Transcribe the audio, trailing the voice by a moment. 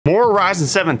More Ryzen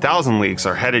 7000 leaks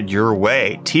are headed your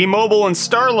way. T-Mobile and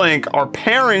Starlink are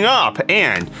pairing up,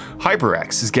 and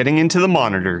HyperX is getting into the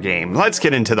monitor game. Let's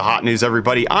get into the hot news,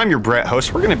 everybody. I'm your Brett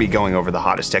host. We're going to be going over the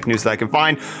hottest tech news that I can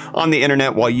find on the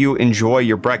internet while you enjoy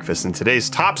your breakfast. And today's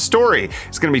top story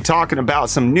is going to be talking about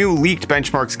some new leaked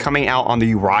benchmarks coming out on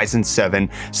the Ryzen 7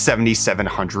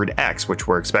 7700X, which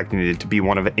we're expecting it to be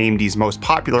one of AMD's most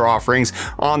popular offerings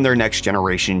on their next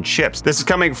generation chips. This is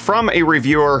coming from a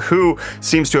reviewer who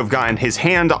seems to have gotten his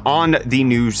hand on the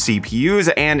new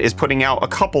CPUs and is putting out a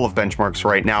couple of benchmarks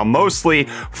right now, mostly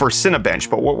for Cinebench.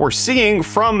 But what we're seeing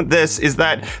from this is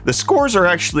that the scores are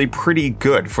actually pretty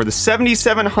good. For the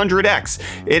 7700X,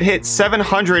 it hit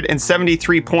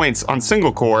 773 points on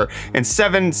single core and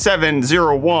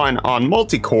 7701 on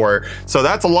multi-core. So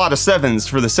that's a lot of sevens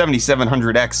for the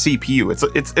 7700X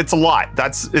CPU. It's a lot.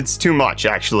 It's too much,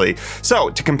 actually. So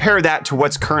to compare that to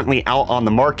what's currently out on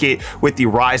the market with the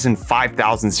Ryzen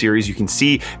 5000 series, you can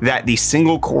see that the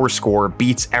single core score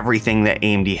beats everything that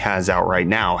AMD has out right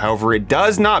now. However, it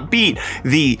does not beat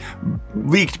the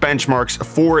leaked benchmarks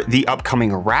for the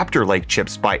upcoming Raptor Lake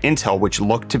chips by Intel, which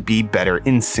look to be better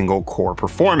in single core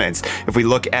performance. If we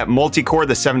look at multi-core,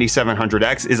 the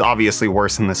 7700X is obviously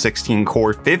worse than the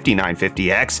 16-core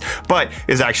 5950X, but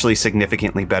is actually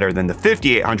significantly better than the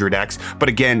 5800X, but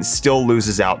again, still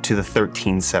loses out to the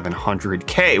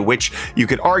 13700K, which you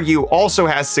could argue also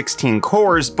has 16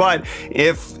 cores, but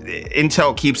if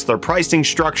Intel keeps their pricing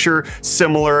structure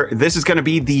similar, this is going to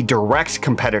be the direct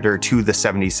competitor to the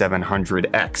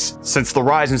 7700X, since the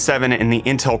Ryzen 7 and the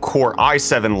Intel Core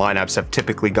i7 lineups have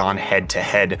typically gone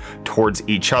head-to-head towards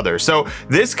each other. So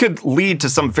this could lead to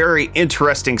some very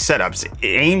interesting setups.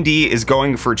 AMD is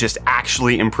going for just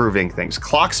actually improving things.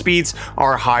 Clock speeds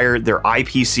are higher, their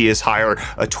IPC is higher,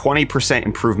 a 20%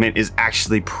 improvement is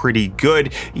actually pretty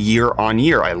good year on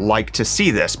year. I like to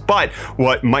see this, but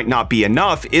what might not be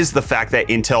enough is the fact that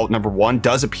Intel, number one,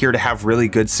 does appear to have really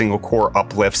good single core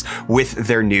uplifts with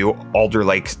their new Alder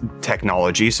Lake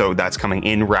technology. So that's coming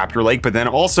in Raptor Lake, but then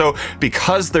also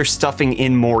because they're stuffing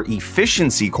in more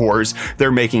efficiency cores,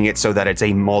 they're making it so that it's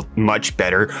a much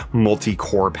better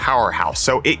multi-core powerhouse.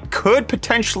 So it could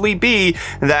potentially be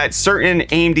that certain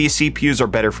AMD CPUs are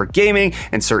better for gaming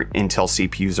and certain Intel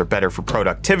CPUs are better for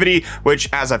productivity, which,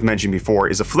 as I've mentioned before,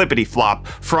 is a flippity flop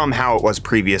from how it was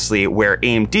previously, where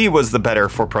AMD was the better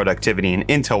for productivity and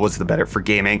Intel was the better for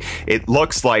gaming. It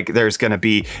looks like there's going to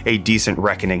be a decent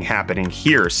reckoning happening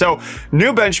here. So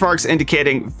new benchmarks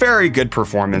indicating very good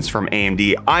performance from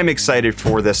AMD. I'm excited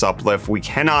for this uplift. We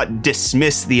cannot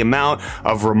dismiss the amount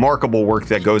of remarkable work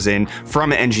that goes in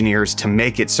from engineers to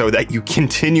make it so that you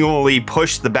continually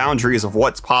push the boundaries of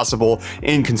what's possible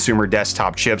in consumer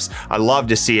desktop chips. I love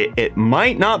to see it. It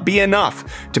might not be enough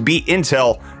to beat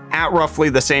Intel at roughly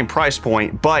the same price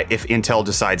point, but if Intel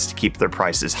decides to keep their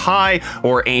prices high,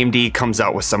 or AMD comes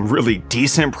out with some really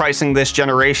decent pricing this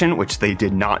generation, which they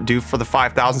did not do for the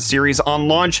 5000 series on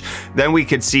launch, then we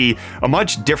could see a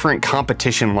much different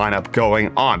competition lineup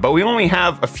going on. But we only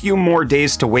have a few more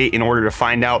days to wait in order to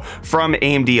find out from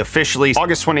AMD officially.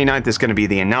 August 29th is going to be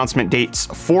the announcement dates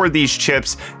for these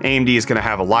chips. AMD is going to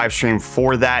have a live stream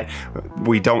for that.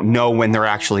 We don't know when they're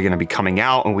actually going to be coming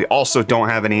out, and we also don't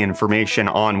have any information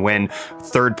on when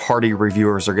third-party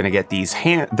reviewers are going to get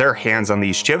their hands on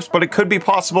these chips, but it could be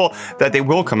possible that they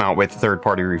will come out with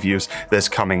third-party reviews this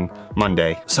coming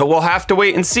Monday. So we'll have to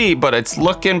wait and see, but it's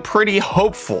looking pretty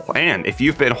hopeful. And if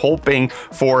you've been hoping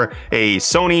for a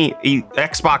Sony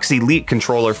Xbox Elite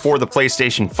controller for the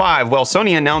PlayStation 5, well,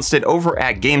 Sony announced it over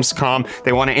at Gamescom.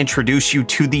 They want to introduce you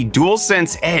to the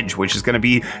DualSense Edge, which is going to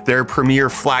be their premier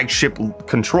flagship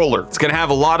controller. It's going to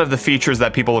have a lot of the features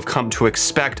that people have come to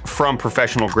expect from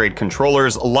professional grade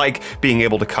controllers, like being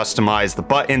able to customize the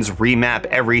buttons, remap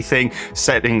everything,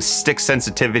 setting stick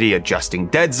sensitivity, adjusting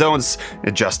dead zones,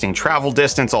 adjusting travel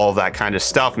distance, all of that kind of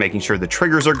stuff, making sure the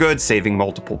triggers are good, saving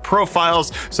multiple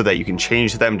profiles so that you can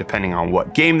change them depending on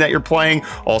what game that you're playing.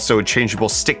 Also changeable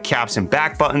stick caps and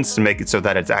back buttons to make it so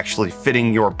that it's actually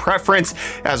fitting your preference,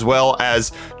 as well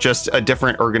as just a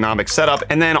different ergonomic setup.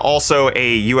 And then also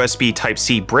a USB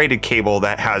Type-C braided cable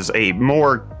that has a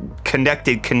more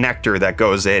connected connector that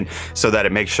goes in so that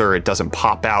it makes sure it doesn't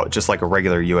pop out just like a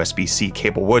regular USB-C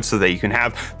cable would, so that you can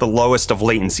have the lowest of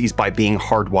latencies by being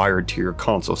hardwired to your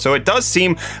console. So it does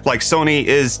seem like Sony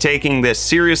is taking this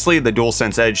seriously. The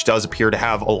DualSense Edge does appear to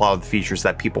have a lot of the features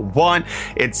that people want.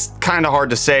 It's kind of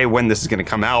hard to say when this is going to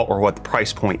come out or what the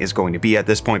price point is going to be at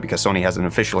this point, because Sony hasn't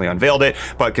officially unveiled it,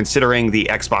 but considering the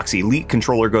Xbox Elite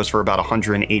controller goes for about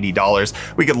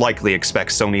 $180, we could likely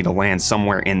expect Sony to land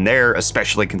somewhere in there,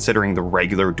 especially considering the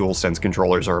regular DualSense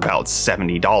controllers are about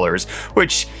 $70,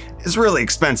 which is really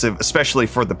expensive, especially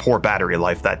for the poor battery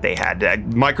life that they had.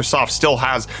 Microsoft still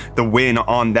has the win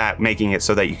on that, making it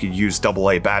so that you could use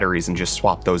AA batteries and just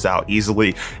swap those out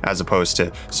easily, as opposed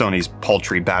to Sony's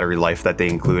paltry battery life that they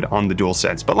include on the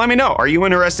DualSense. But let me know, are you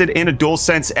interested in a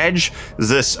DualSense Edge? Does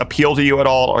this appeal to you at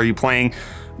all? Are you playing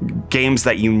games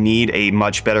that you need a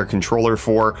much better controller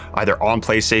for, either on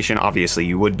PlayStation? Obviously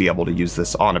you would be able to use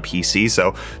this on a PC,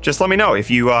 so just let me know if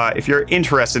you're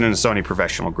interested in a Sony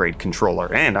professional grade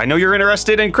controller. And I know you're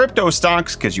interested in crypto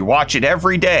stocks because you watch it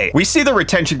every day. We see the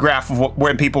retention graph of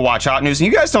when people watch hot news, and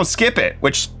you guys don't skip it,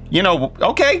 which, you know,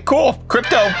 okay, cool.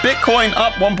 Crypto, Bitcoin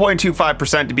up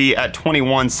 1.25% to be at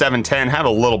 21,710. Had a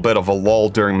little bit of a lull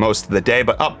during most of the day,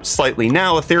 but up slightly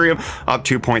now. Ethereum up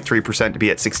 2.3% to be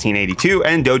at 1682,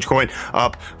 and Dogecoin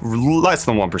up less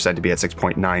than 1% to be at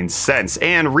 6.9 cents.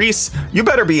 And Reece, you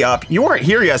better be up. You weren't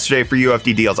here yesterday for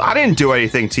UFD deals. I didn't do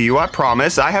anything to you, I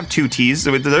promise. I have 2 T's.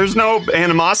 There's no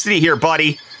animosity here,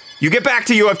 buddy. You get back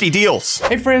to UFD deals.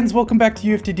 Hey friends, welcome back to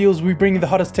UFD Deals. We bring you the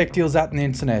hottest tech deals out on the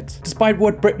internet. Despite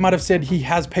what Brett might have said, he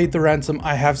has paid the ransom.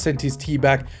 I have sent his tea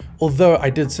back, although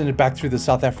I did send it back through the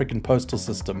South African postal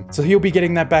system. So he'll be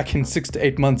getting that back in 6 to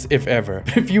 8 months, if ever.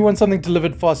 But if you want something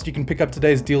delivered fast, you can pick up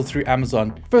today's deal through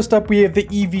Amazon. First up, we have the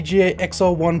EVGA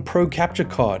XR1 Pro Capture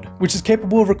Card, which is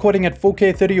capable of recording at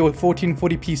 4K 30 or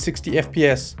 1440p 60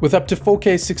 FPS with up to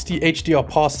 4K 60 HDR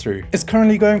pass-through. It's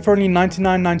currently going for only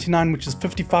 $99.99, which is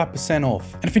 55%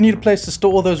 off. And if you need a place to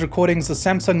store all those recordings, the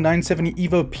Samsung 970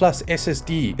 EVO Plus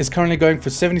SSD is currently going for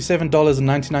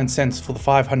 $77.99 for the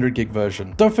 500 gig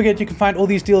version. Don't forget, you can find all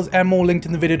these deals and more linked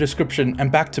in the video description.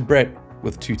 And back to Brett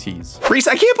with 2 T's. Reece,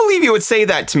 I can't believe you would say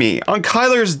that to me on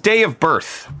Kyler's day of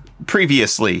birth.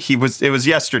 Previously, it was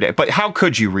yesterday, but how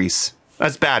could you, Reece?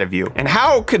 That's bad of you. And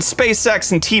how could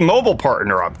SpaceX and T-Mobile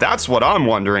partner up? That's what I'm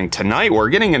wondering tonight. We're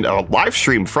getting into a live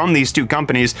stream from these 2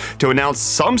 companies to announce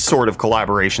some sort of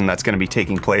collaboration that's going to be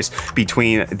taking place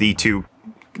between the two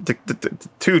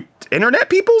internet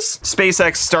peoples?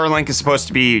 SpaceX Starlink is supposed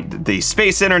to be the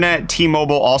space internet.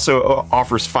 T-Mobile also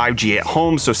offers 5G at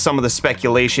home, so some of the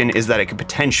speculation is that it could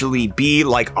potentially be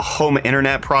like a home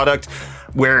internet product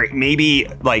where maybe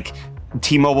like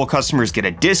T-Mobile customers get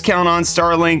a discount on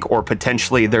Starlink, or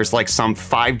potentially there's like some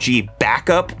 5G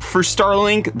backup for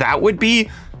Starlink. That would be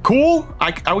cool.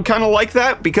 I would kind of like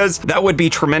that, because that would be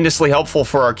tremendously helpful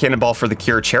for our Cannonball for the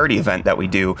Cure charity event that we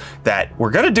do, that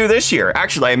we're going to do this year.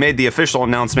 Actually, I made the official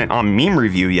announcement on Meme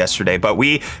Review yesterday, but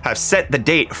we have set the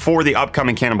date for the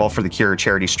upcoming Cannonball for the Cure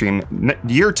charity stream,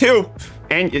 year 2.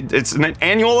 And it's an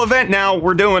annual event now.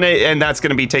 We're doing it, and that's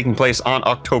going to be taking place on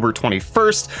October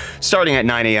 21st, starting at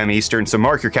 9 a.m. Eastern. So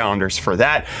mark your calendars for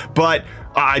that. But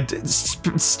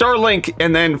Starlink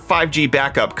and then 5G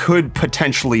backup could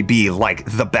potentially be like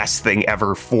the best thing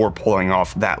ever for pulling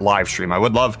off that live stream. I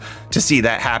would love to see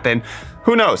that happen.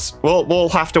 Who knows? We'll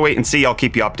have to wait and see. I'll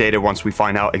keep you updated once we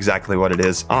find out exactly what it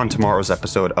is on tomorrow's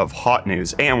episode of Hot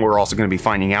News. And we're also going to be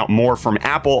finding out more from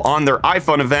Apple on their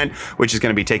iPhone event, which is going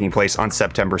to be taking place on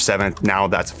September 7th. Now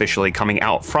that's officially coming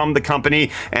out from the company,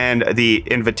 and the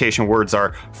invitation words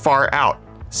are far out.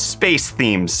 Space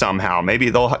themed somehow. Maybe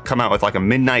they'll come out with like a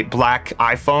midnight black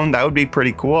iPhone. That would be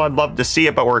pretty cool. I'd love to see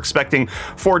it, but we're expecting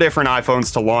 4 different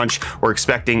iPhones to launch. We're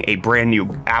expecting a brand new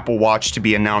Apple Watch to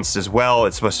be announced as well.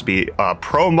 It's supposed to be a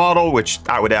Pro model, which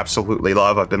I would absolutely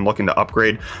love. I've been looking to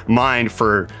upgrade mine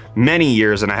for many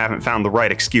years, and I haven't found the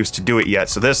right excuse to do it yet.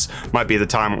 So this might be the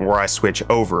time where I switch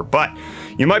over. But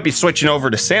you might be switching over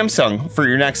to Samsung for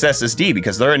your next SSD,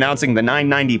 because they're announcing the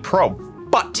 990 Pro.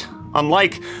 But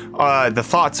unlike the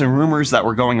thoughts and rumors that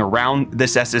were going around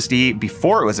this SSD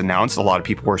before it was announced, a lot of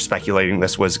people were speculating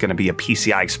this was going to be a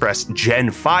PCI Express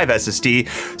Gen 5 SSD.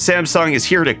 Samsung is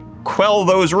here to quell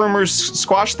those rumors,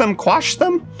 squash them, quash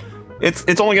them. It's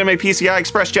only going to make PCI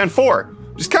Express Gen 4.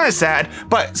 Which is kind of sad,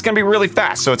 but it's going to be really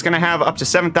fast. So it's going to have up to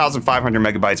 7,500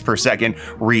 megabytes per second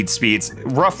read speeds,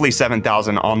 roughly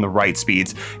 7,000 on the write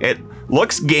speeds. It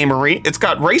looks gamery. It's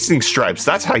got racing stripes.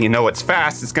 That's how you know it's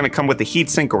fast. It's going to come with a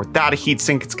heatsink or without a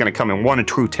heatsink. It's going to come in 1 and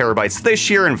 2 terabytes this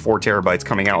year and 4 terabytes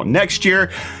coming out next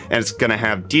year. And it's going to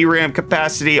have DRAM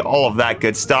capacity, all of that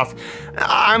good stuff.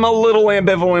 I'm a little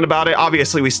ambivalent about it.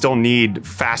 Obviously, we still need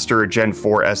faster Gen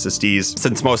 4 SSDs,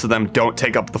 since most of them don't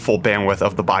take up the full bandwidth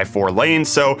of the by 4 lanes.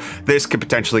 So this could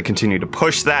potentially continue to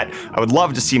push that. I would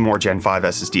love to see more Gen 5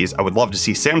 SSDs. I would love to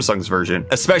see Samsung's version,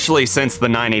 especially since the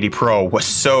 980 Pro was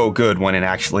so good when it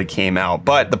actually came out.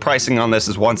 But the pricing on this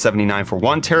is $179 for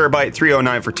 1 terabyte,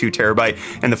 $309 for 2 terabyte,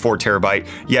 and the 4 terabyte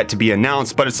yet to be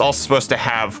announced. But it's also supposed to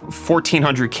have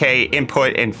 1400K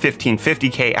input and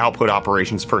 1550K output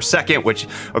operations per second, which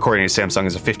according to Samsung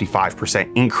is a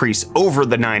 55% increase over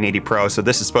the 980 Pro. So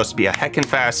this is supposed to be a heckin'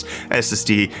 fast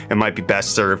SSD and might be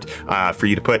best served for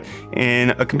you to put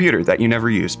in a computer that you never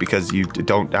use, because you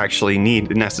don't actually need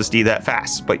an SSD that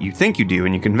fast, but you think you do,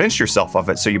 and you convinced yourself of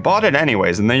it, so you bought it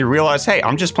anyways, and then you realize, hey,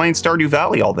 I'm just playing Stardew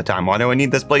Valley all the time. Why do I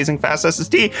need this blazing fast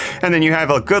SSD? And then you have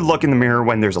a good look in the mirror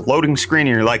when there's a loading screen,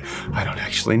 and you're like, I don't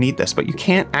actually need this, but you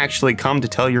can't actually come to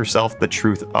tell yourself the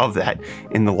truth of that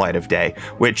in the light of day,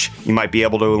 which you might be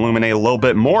able to illuminate a little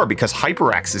bit more, because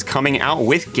HyperX is coming out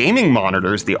with gaming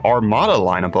monitors. The Armada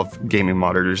lineup of gaming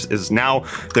monitors is now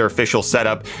their official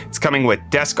setup. It's coming with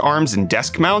desk arms and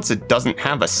desk mounts. It doesn't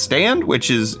have a stand,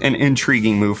 which is an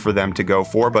intriguing move for them to go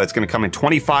for, but it's going to come in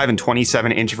 25 and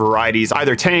 27 inch varieties,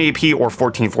 either 1080p or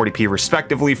 1440p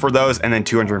respectively for those, and then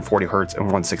 240 hertz and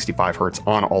 165 hertz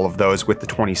on all of those, with the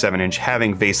 27 inch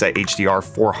having VESA HDR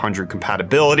 400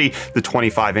 compatibility. The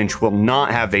 25 inch will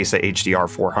not have VESA HDR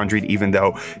 400, even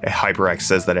though HyperX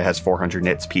says that it has 400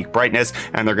 nits peak brightness,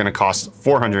 and they're going to cost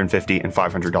 $450 and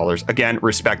 $500 again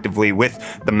respectively,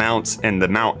 with the mounts and the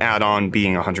mount add-on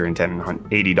being $110 and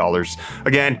 $80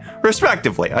 again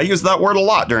respectively. I use that word a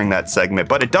lot during that segment,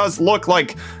 but it does look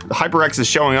like HyperX is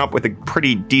showing up with a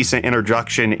pretty decent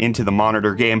introduction into the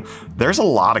monitor game. There's a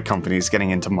lot of companies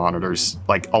getting into monitors,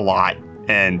 like a lot,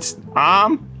 and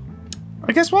I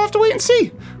guess we'll have to wait and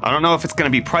see. I don't know if it's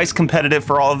going to be price competitive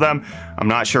for all of them. I'm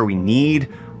not sure we need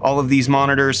all of these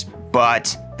monitors,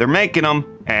 but they're making them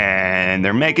and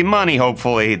they're making money.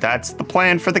 Hopefully that's the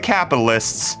plan for the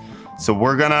capitalists. So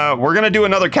we're gonna do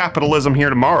another capitalism here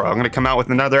tomorrow. I'm gonna come out with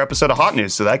another episode of Hot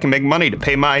News so that I can make money to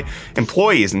pay my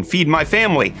employees and feed my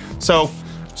family. So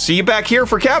see you back here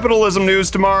for capitalism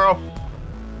news tomorrow.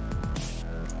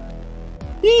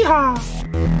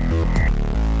 Yeehaw!